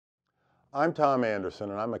I'm Tom Andersen,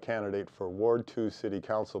 and I'm a candidate for Ward 2 City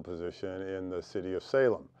Council position in the city of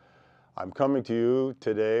Salem. I'm coming to you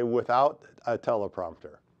today without a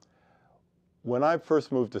teleprompter. When I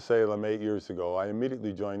first moved to Salem 8 years ago, I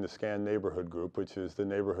immediately joined the SCAN neighborhood group, which is the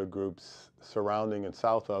neighborhood groups surrounding and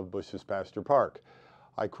south of Bush's Pasture Park.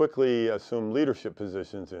 I quickly assumed leadership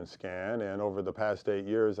positions in SCAN, and over the past 8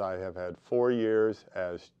 years, I have had 4 years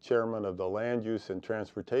as chairman of the Land Use and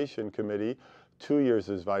Transportation Committee, 2 years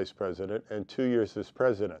as vice president, and 2 years as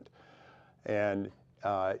president. And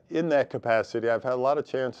in that capacity, I've had a lot of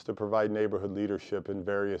chance to provide neighborhood leadership in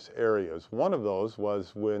various areas. One of those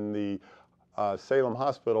was when the Salem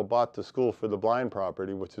Hospital bought the School for the Blind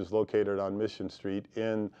property, which is located on Mission Street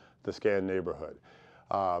in the SCAN neighborhood.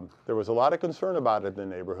 There was a lot of concern about it in the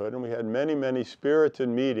neighborhood, and we had many spirited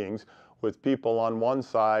meetings with people on one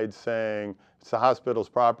side saying it's the hospital's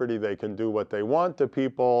property, they can do what they want, to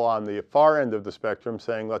people on the far end of the spectrum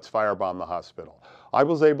saying let's firebomb the hospital. I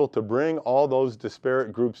was able to bring all those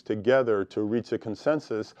disparate groups together to reach a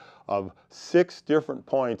consensus of 6 different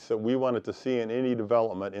points that we wanted to see in any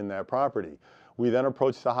development in that property. We then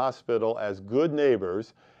approached the hospital as good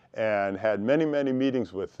neighbors and had many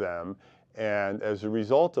meetings with them. And as a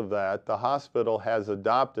result of that, the hospital has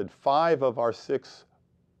adopted 5 of our 6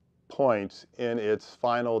 points in its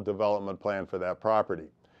final development plan for that property.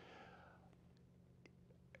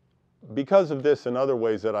 Because of this and other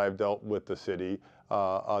ways that I've dealt with the city,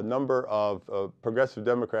 a number of progressive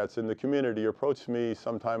Democrats in the community approached me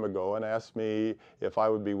some time ago and asked me if I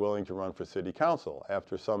would be willing to run for city council.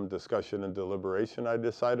 After some discussion and deliberation, I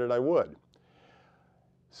decided I would.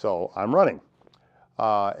 So I'm running.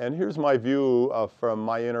 And here's my view from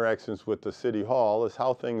my interactions with the City Hall is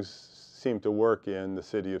how things seem to work in the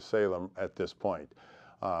city of Salem at this point.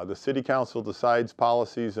 The City Council decides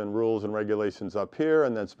policies and rules and regulations up here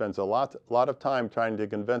and then spends a lot of time trying to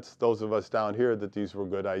convince those of us down here that these were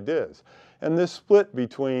good ideas. And this split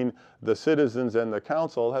between the citizens and the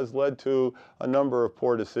council has led to a number of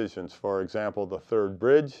poor decisions. For example, the Third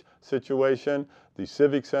Bridge situation, the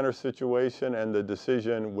Civic Center situation, and the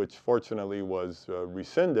decision, which fortunately was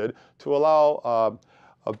rescinded, to allow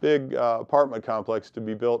a big apartment complex to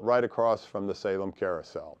be built right across from the Salem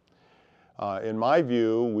Carousel. In my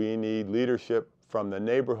view, we need leadership from the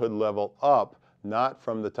neighborhood level up, not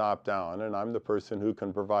from the top down, and I'm the person who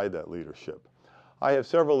can provide that leadership. I have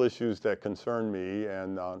several issues that concern me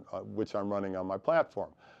and which I'm running on my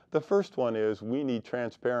platform. The first one is we need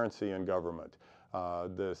transparency in government.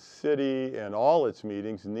 The city and all its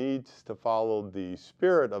meetings needs to follow the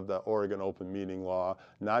spirit of the Oregon Open Meeting Law,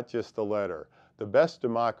 not just the letter. The best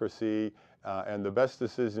democracy and the best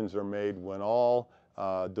decisions are made when all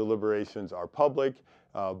deliberations are public,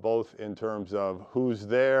 both in terms of who's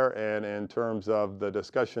there and in terms of the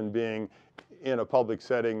discussion being in a public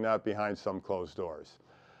setting, not behind some closed doors.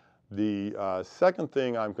 The second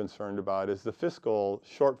thing I'm concerned about is the fiscal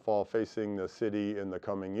shortfall facing the city in the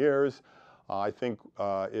coming years. I think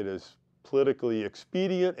it is politically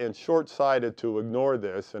expedient and short-sighted to ignore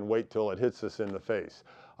this and wait till it hits us in the face.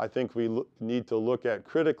 I think we need to look at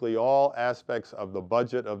critically all aspects of the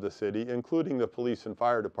budget of the city, including the police and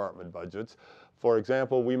fire department budgets. For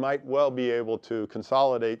example, we might well be able to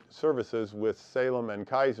consolidate services with Salem and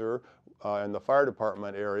Kaiser in the fire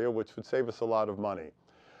department area, which would save us a lot of money.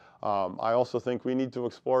 I also think we need to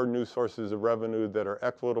explore new sources of revenue that are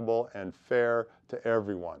equitable and fair to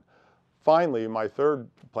everyone. Finally, my third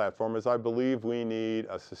platform is I believe we need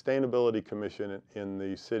a sustainability commission in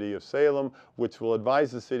the city of Salem, which will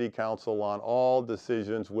advise the city council on all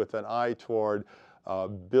decisions with an eye toward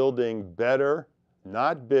building better,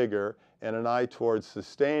 not bigger, and an eye towards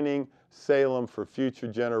sustaining Salem for future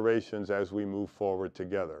generations as we move forward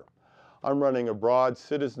together. I'm running a broad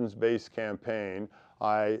citizens-based campaign.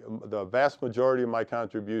 The vast majority of my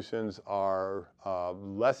contributions are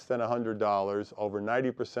less than $100. Over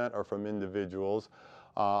 90% are from individuals.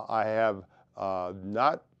 I have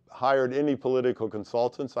not hired any political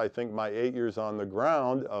consultants. I think my 8 years on the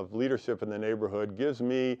ground of leadership in the neighborhood gives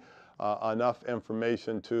me enough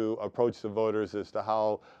information to approach the voters as to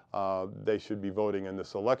how they should be voting in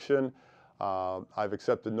this election. I've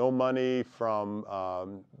accepted no money from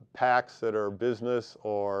PACs that are business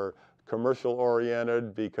or commercial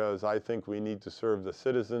oriented because I think we need to serve the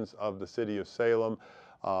citizens of the city of Salem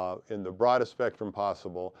in the broadest spectrum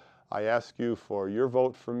possible. I ask you for your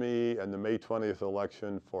vote for me in the May 20th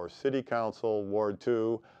election for City Council, Ward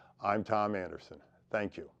 2. I'm Tom Andersen.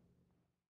 Thank you.